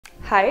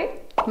Hi,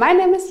 my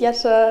name is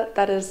Jette,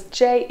 that is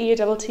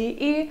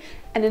Jette,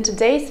 and in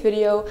today's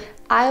video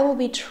I will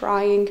be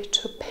trying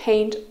to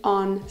paint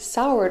on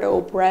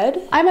sourdough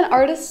bread. I'm an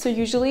artist, so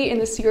usually in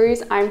the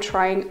series I'm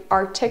trying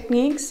art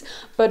techniques,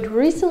 but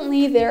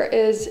recently there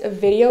is a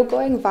video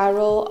going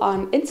viral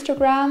on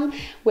Instagram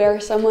where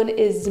someone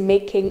is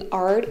making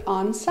art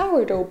on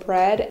sourdough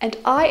bread, and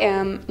I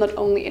am not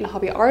only a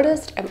hobby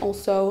artist, I'm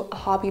also a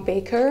hobby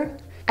baker.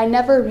 I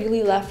never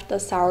really left the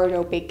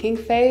sourdough baking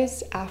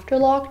phase after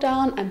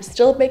lockdown. I'm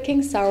still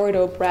baking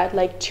sourdough bread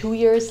like 2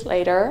 years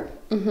later.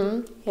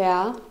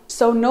 Yeah.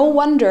 So no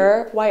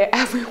wonder why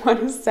everyone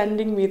is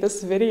sending me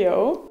this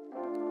video.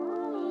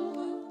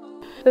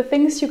 The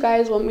things you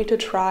guys want me to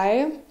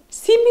try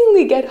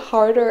seemingly get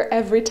harder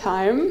every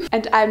time,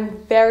 and I'm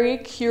very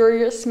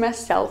curious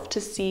myself to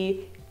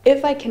see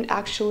if I can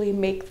actually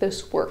make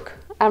this work.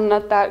 I'm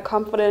not that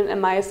confident in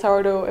my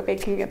sourdough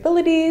baking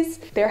abilities.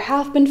 There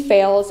have been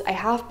fails. I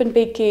have been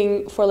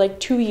baking for like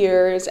 2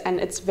 years and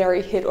it's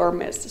very hit or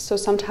miss. So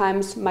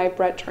sometimes my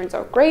bread turns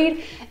out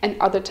great and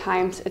other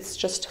times it's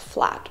just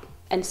flat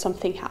and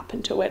something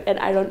happened to it and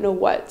I don't know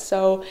what.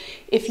 So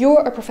if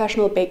you're a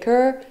professional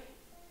baker,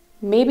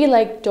 maybe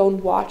like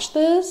don't watch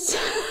this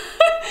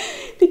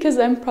because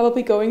I'm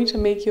probably going to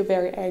make you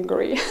very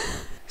angry.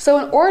 So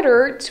in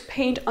order to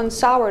paint on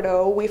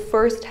sourdough, we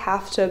first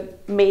have to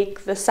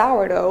make the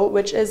sourdough,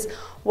 which is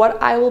what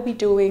I will be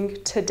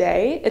doing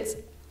today. It's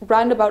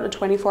around about a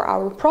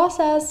 24-hour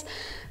process.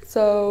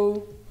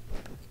 So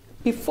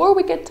before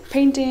we get to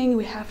painting,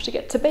 we have to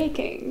get to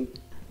baking.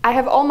 I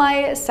have all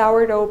my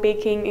sourdough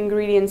baking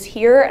ingredients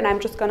here, and I'm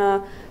just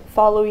gonna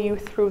follow you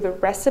through the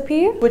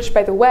recipe, which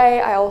by the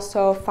way, I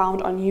also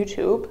found on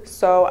YouTube.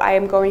 So I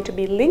am going to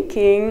be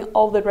linking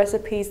all the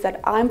recipes that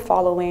I'm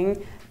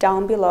following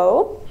down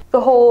below.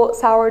 The whole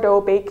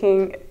sourdough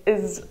baking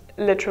is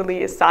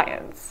literally a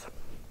science.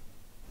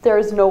 There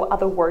is no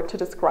other word to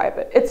describe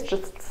it. It's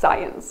just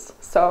science.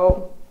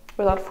 So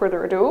without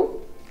further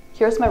ado,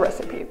 here's my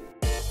recipe.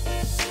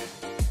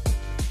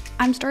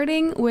 I'm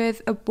starting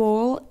with a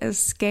bowl, a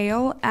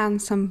scale,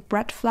 and some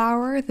bread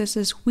flour. This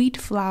is wheat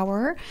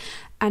flour.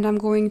 And I'm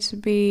going to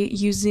be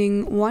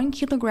using 1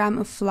 kilogram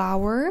of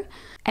flour.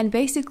 And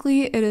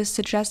basically it is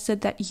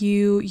suggested that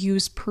you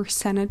use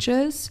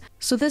percentages.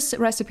 So this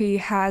recipe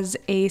has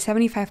a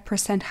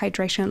 75%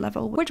 hydration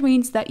level, which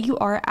means that you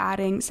are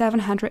adding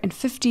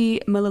 750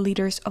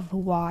 milliliters of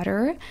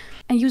water.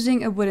 And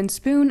using a wooden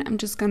spoon, I'm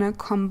just gonna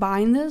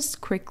combine this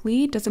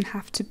quickly. It doesn't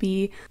have to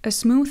be a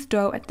smooth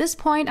dough at this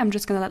point. I'm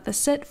just gonna let this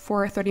sit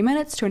for 30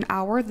 minutes to an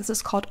hour. This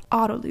is called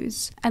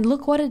autolyse. And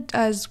look what it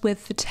does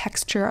with the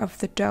texture of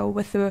the dough,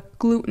 with the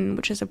gluten,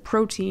 which is a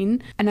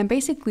protein. And I'm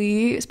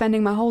basically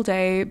spending my whole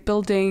day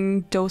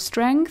building dough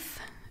strength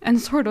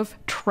and sort of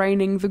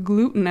training the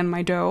gluten in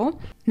my dough.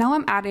 Now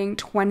I'm adding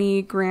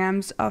 20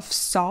 grams of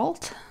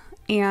salt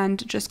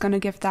and just gonna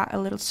give that a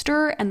little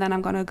stir, and then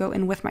I'm gonna go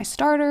in with my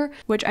starter,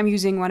 which I'm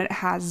using when it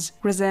has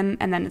risen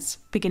and then it's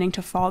beginning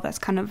to fall. That's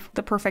kind of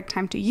the perfect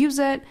time to use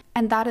it.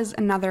 And that is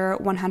another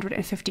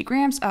 150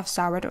 grams of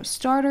sourdough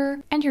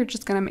starter, and you're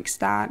just gonna mix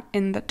that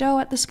in the dough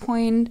at this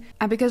point.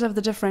 And because of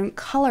the different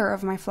color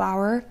of my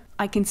flour,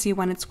 I can see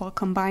when it's well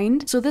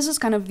combined. So this is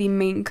kind of the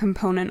main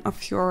component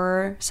of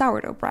your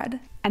sourdough bread.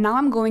 And now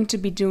I'm going to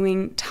be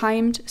doing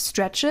timed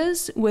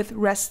stretches with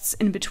rests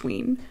in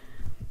between.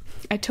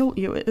 I told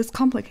you, it is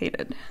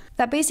complicated.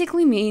 That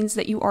basically means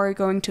that you are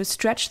going to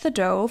stretch the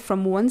dough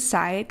from one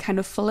side, kind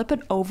of flip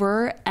it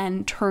over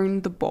and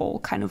turn the bowl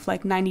kind of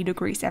like 90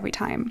 degrees every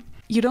time.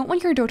 You don't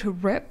want your dough to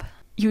rip,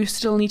 you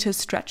still need to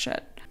stretch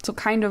it. So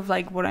kind of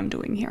like what I'm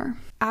doing here.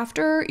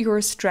 After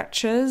your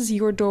stretches,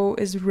 your dough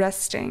is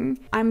resting.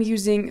 I'm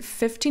using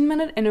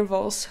 15-minute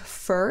intervals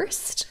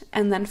first,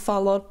 and then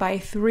followed by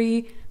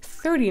 3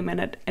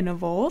 30-minute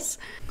intervals.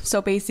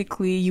 So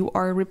basically you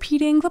are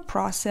repeating the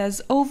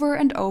process over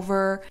and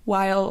over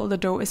while the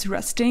dough is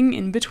resting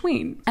in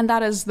between. And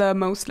that is the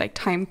most like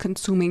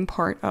time-consuming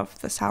part of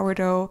the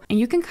sourdough. And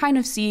you can kind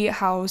of see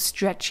how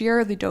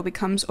stretchier the dough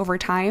becomes over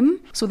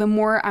time. So the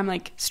more I'm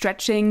like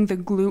stretching the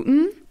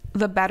gluten,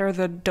 the better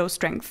the dough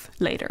strength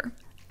later.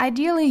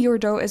 Ideally, your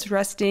dough is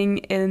resting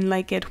in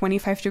like a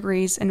 25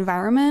 degrees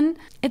environment.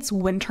 It's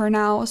winter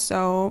now,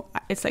 so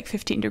it's like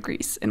 15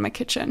 degrees in my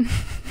kitchen.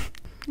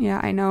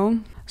 Yeah, I know.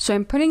 So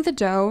I'm putting the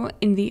dough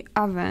in the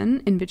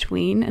oven in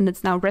between, and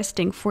it's now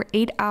resting for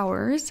 8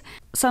 hours.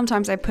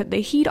 Sometimes I put the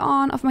heat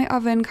on of my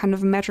oven, kind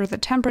of measure the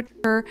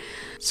temperature.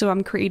 So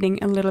I'm creating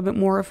a little bit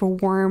more of a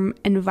warm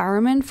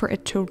environment for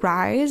it to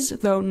rise,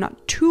 though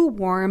not too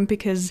warm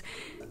because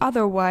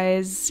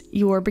otherwise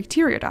your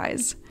bacteria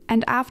dies.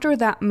 And after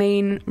that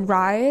main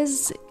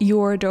rise,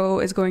 your dough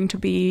is going to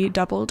be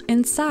doubled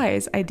in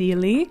size,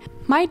 ideally.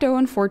 My dough,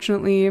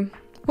 unfortunately,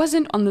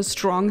 wasn't on the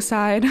strong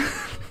side.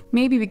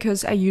 Maybe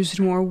because I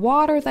used more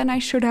water than I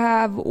should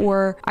have,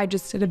 or I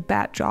just did a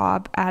bad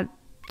job at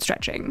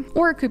stretching,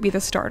 or it could be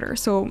the starter,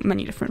 so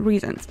many different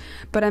reasons.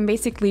 But I'm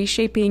basically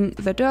shaping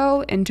the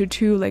dough into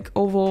two like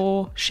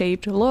oval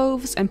shaped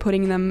loaves and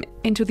putting them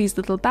into these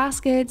little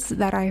baskets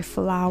that I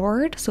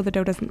floured so the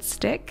dough doesn't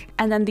stick.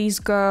 And then these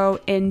go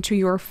into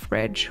your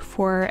fridge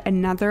for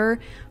another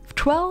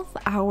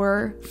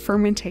 12-hour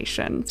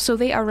fermentation. So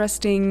they are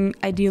resting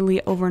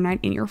ideally overnight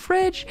in your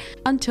fridge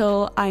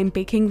until I'm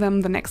baking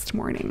them the next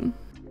morning.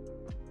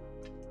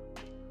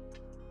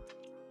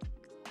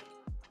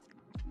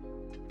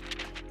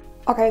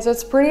 Okay, so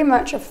it's pretty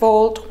much a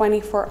full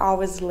 24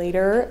 hours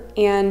later,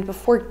 and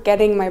before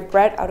getting my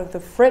bread out of the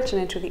fridge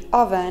and into the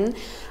oven,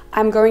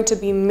 I'm going to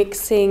be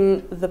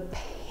mixing the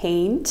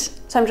paint.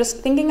 So I'm just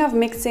thinking of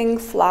mixing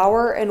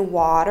flour and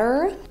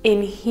water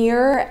in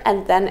here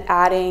and then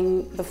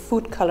adding the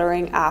food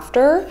coloring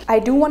after. I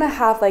do want to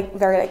have like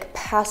very like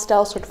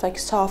pastel, sort of like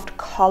soft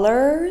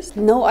colors.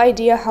 No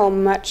idea how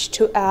much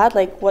to add,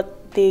 like what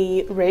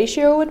the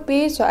ratio would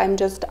be, so I'm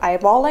just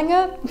eyeballing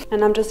it,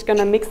 and I'm just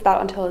gonna mix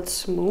that until it's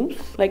smooth.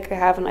 Like I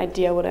have an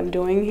idea what I'm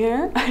doing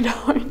here. I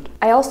don't.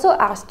 I also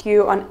asked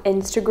you on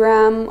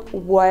Instagram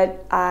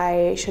what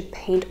I should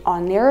paint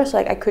on there, so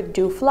like I could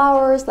do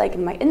flowers like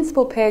in my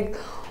inspo pic,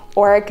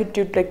 or I could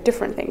do like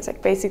different things,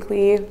 like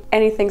basically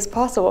anything's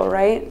possible,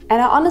 right?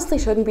 And I honestly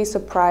shouldn't be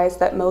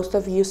surprised that most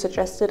of you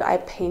suggested I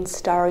paint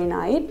Starry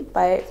Night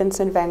by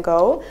Vincent van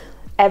Gogh.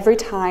 Every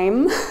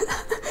time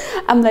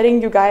I'm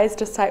letting you guys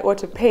decide what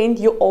to paint,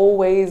 you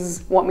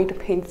always want me to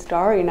paint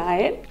Starry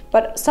Night.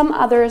 But some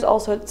others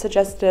also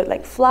suggested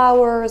like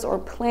flowers or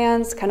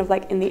plants, kind of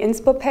like in the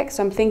inspo pic.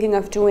 So I'm thinking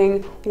of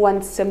doing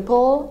one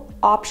simple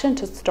option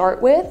to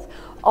start with,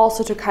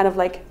 also to kind of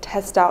like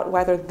test out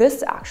whether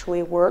this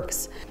actually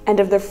works. And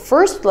if the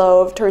first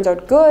loaf turns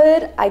out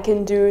good, I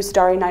can do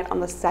Starry Night on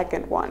the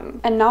second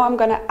one. And now I'm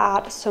gonna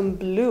add some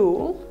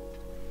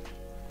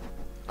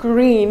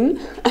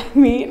green,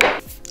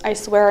 I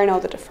swear I know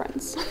the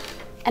difference.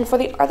 And for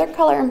the other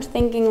color, I'm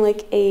thinking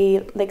like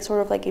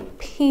sort of like a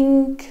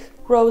pink,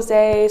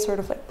 rosé, sort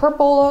of like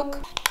purple look.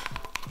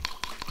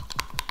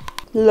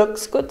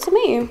 Looks good to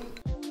me.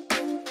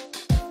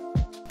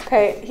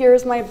 Okay,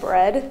 here's my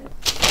bread.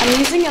 I'm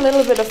using a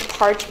little bit of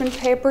parchment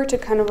paper to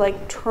kind of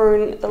like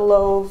turn the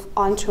loaf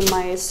onto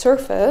my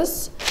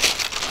surface.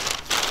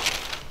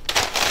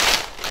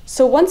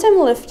 So once I'm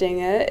lifting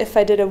it, if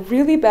I did a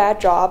really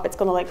bad job, it's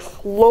gonna like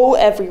flow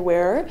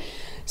everywhere.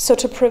 So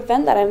to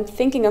prevent that, I'm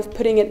thinking of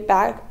putting it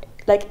back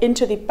like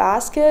into the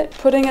basket,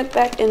 putting it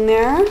back in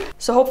there.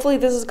 So hopefully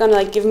this is gonna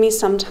like give me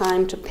some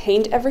time to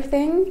paint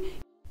everything.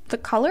 The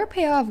color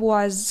payoff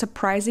was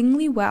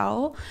surprisingly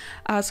well,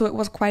 so it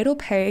was quite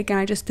opaque, and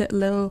I just did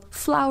little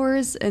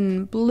flowers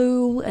in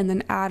blue and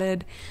then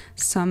added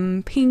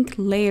some pink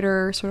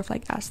later, sort of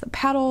like as the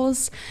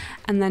petals,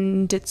 and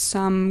then did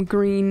some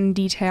green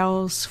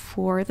details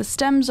for the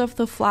stems of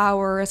the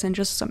flowers and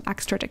just some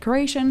extra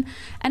decoration.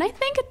 And I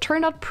think it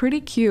turned out pretty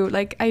cute.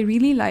 Like I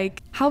really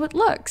like how it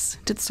looks.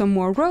 Did some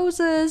more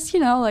roses, you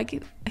know,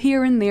 like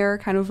here and there,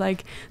 kind of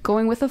like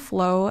going with the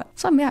flow.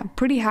 So I'm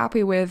pretty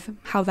happy with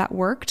how that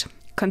worked,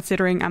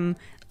 considering I'm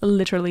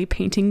literally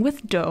painting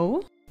with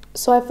dough.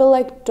 So I feel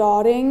like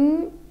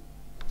dotting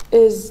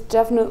is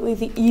definitely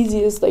the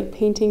easiest like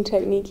painting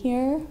technique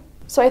here.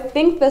 So I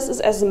think this is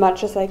as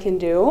much as I can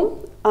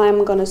do.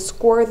 I'm gonna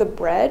score the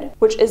bread,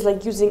 which is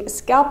like using a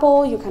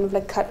scalpel. You kind of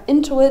like cut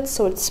into it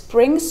so it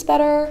springs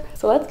better.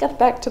 So let's get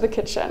back to the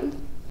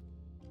kitchen.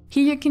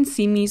 Here you can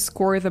see me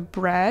score the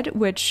bread,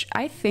 which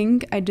I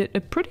think I did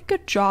a pretty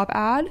good job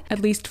at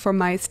least for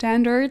my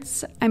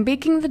standards. I'm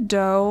baking the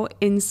dough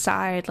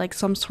inside like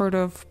some sort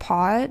of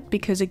pot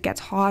because it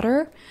gets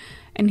hotter.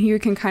 And here you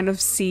can kind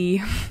of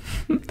see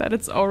that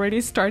it's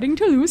already starting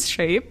to lose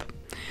shape.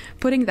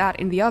 Putting that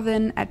in the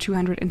oven at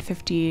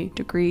 250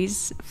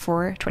 degrees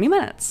for 20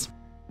 minutes.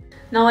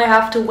 Now I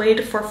have to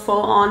wait for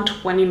full on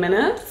 20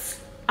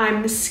 minutes.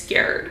 I'm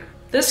scared.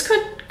 This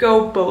could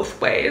go both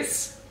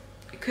ways.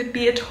 Could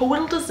be a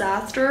total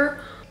disaster.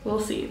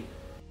 We'll see.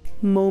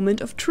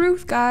 Moment of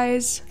truth,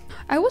 guys.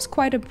 I was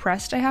quite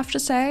impressed, I have to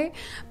say,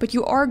 but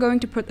you are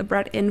going to put the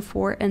bread in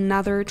for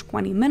another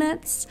 20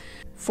 minutes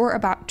for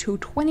about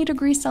 220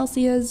 degrees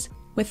Celsius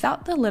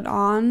without the lid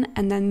on,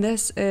 and then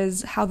this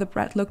is how the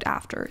bread looked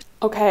after.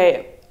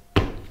 Okay.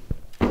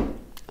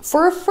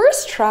 For a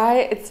first try,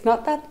 it's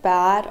not that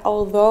bad,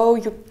 although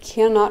you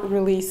cannot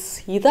really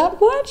see that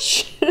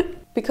much.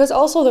 Because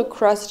also the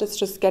crust is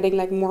just getting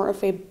like more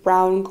of a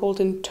brown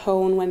golden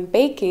tone when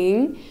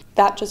baking,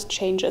 that just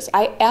changes.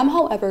 I am,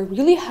 however,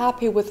 really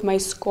happy with my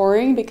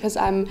scoring because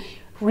I'm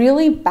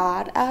really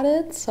bad at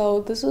it.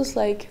 So this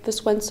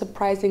went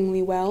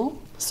surprisingly well.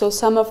 So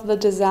some of the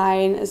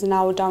design is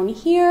now down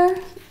here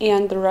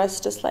and the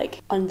rest is like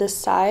on this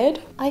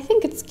side. I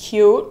think it's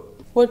cute.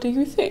 What do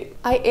you think?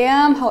 I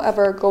am,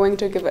 however, going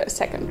to give it a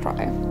second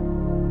try.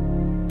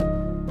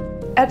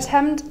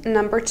 Attempt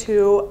number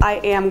 2, I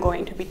am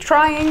going to be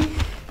trying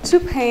to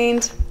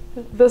paint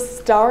the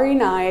Starry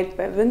Night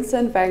by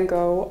Vincent van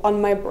Gogh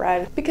on my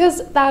bread,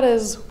 because that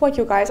is what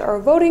you guys are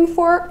voting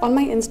for on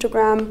my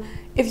Instagram.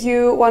 If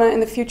you want to in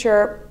the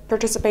future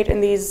participate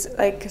in these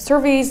like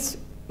surveys,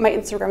 my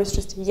Instagram is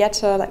just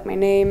Jette, like my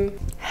name.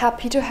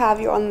 Happy to have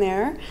you on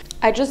there.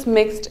 I just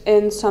mixed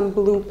in some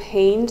blue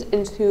paint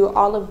into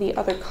all of the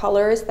other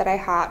colors that I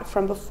had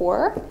from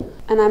before.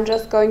 And I'm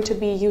just going to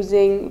be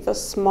using the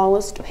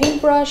smallest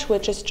paintbrush,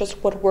 which is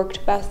just what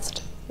worked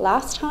best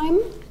last time.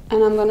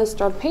 And I'm gonna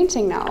start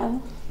painting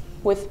now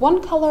with one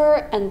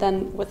color and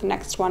then with the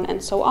next one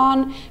and so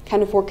on,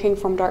 kind of working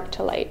from dark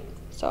to light.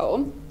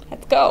 So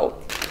let's go.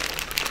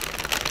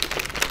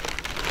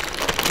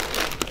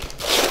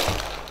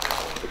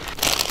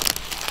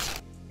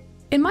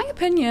 In my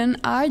opinion,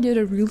 I did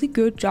a really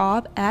good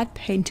job at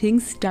painting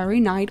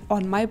Starry Night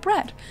on my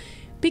bread.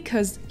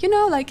 Because, you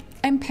know, like,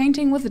 I'm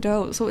painting with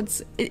dough, so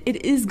it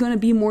is gonna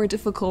be more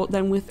difficult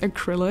than with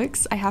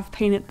acrylics. I have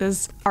painted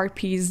this art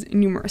piece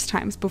numerous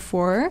times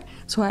before,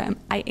 so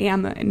I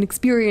am an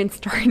experienced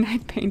Starry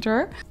Night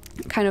painter.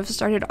 Kind of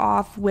started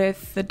off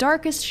with the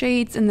darkest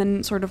shades and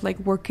then sort of like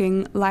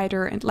working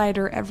lighter and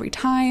lighter every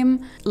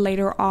time.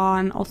 Later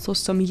on, also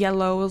some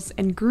yellows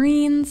and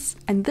greens.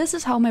 And this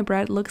is how my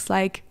bread looks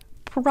like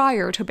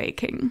prior to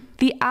baking.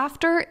 The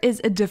after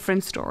is a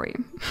different story.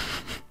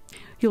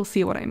 You'll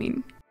see what I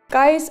mean.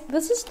 Guys,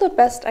 this is the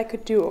best I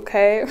could do,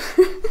 okay?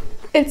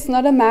 It's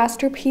not a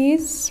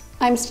masterpiece.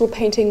 I'm still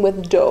painting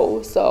with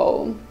dough,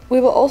 so we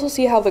will also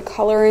see how the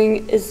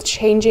coloring is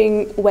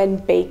changing when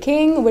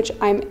baking, which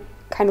I'm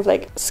kind of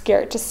like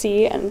scared to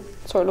see and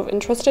sort of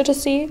interested to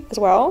see as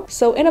well.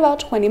 So in about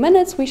 20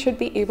 minutes, we should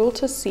be able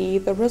to see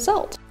the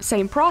result.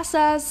 Same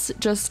process,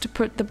 just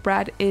put the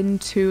bread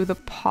into the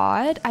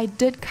pot. I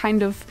did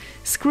kind of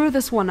screw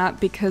this one up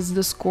because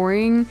the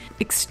scoring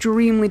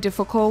extremely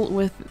difficult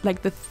with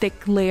like the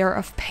thick layer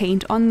of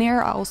paint on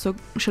there. I also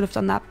should have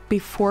done that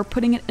before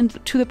putting it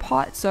into the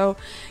pot. So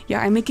yeah,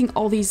 I'm making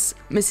all these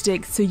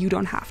mistakes so you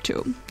don't have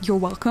to. You're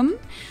welcome.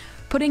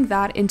 Putting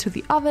that into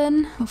the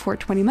oven for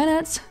 20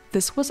 minutes.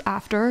 This was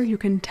after. You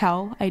can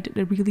tell I did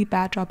a really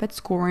bad job at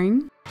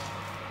scoring.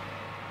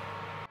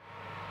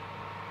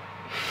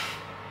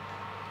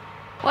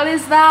 What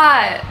is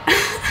that?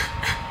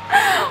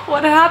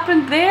 What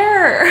happened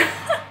there?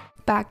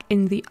 Back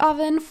in the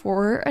oven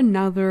for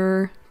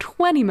another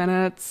 20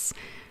 minutes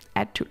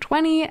at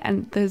 220,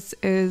 and this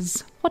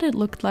is what it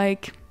looked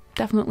like.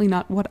 Definitely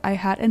not what I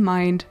had in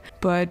mind,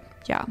 but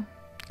yeah.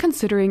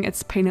 Considering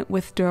it's painted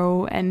with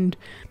dough and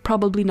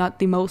probably not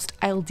the most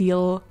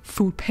ideal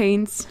food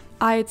paints,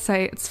 I'd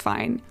say it's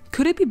fine.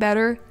 Could it be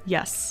better?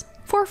 Yes.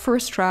 For a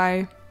first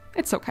try,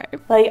 it's okay.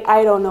 Like,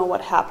 I don't know what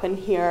happened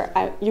here.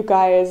 You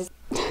guys,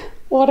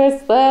 what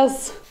is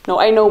this? No,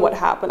 I know what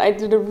happened. I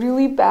did a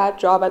really bad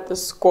job at the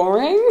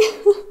scoring.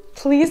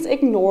 Please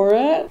ignore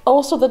it.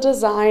 Also the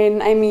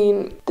design, I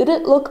mean, did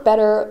it look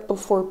better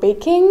before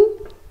baking?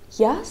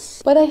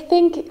 Yes, but I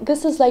think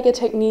this is like a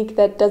technique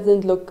that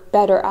doesn't look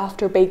better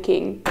after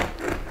baking.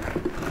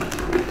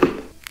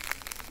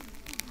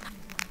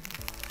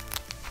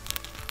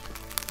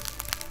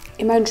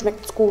 Ich meine,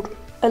 schmeckt's gut.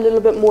 A little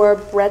bit more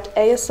bread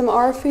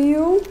ASMR for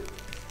you.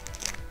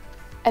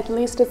 At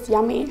least it's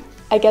yummy.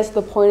 I guess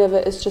the point of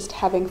it is just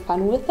having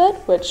fun with it,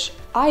 which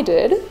I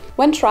did.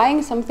 When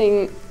trying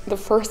something the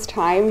first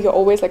time, you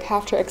always like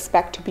have to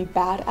expect to be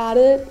bad at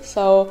it.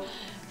 So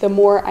the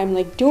more I'm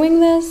like doing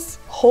this,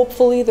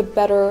 hopefully the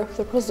better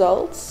the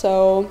results.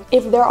 So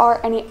if there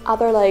are any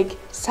other like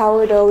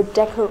sourdough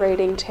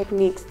decorating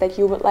techniques that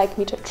you would like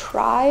me to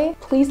try,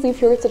 please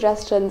leave your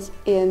suggestions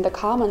in the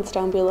comments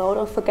down below.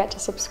 Don't forget to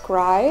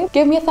subscribe.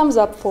 Give me a thumbs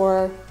up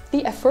for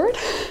the effort.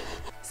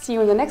 See you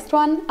in the next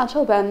one.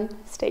 Until then,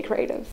 stay creative.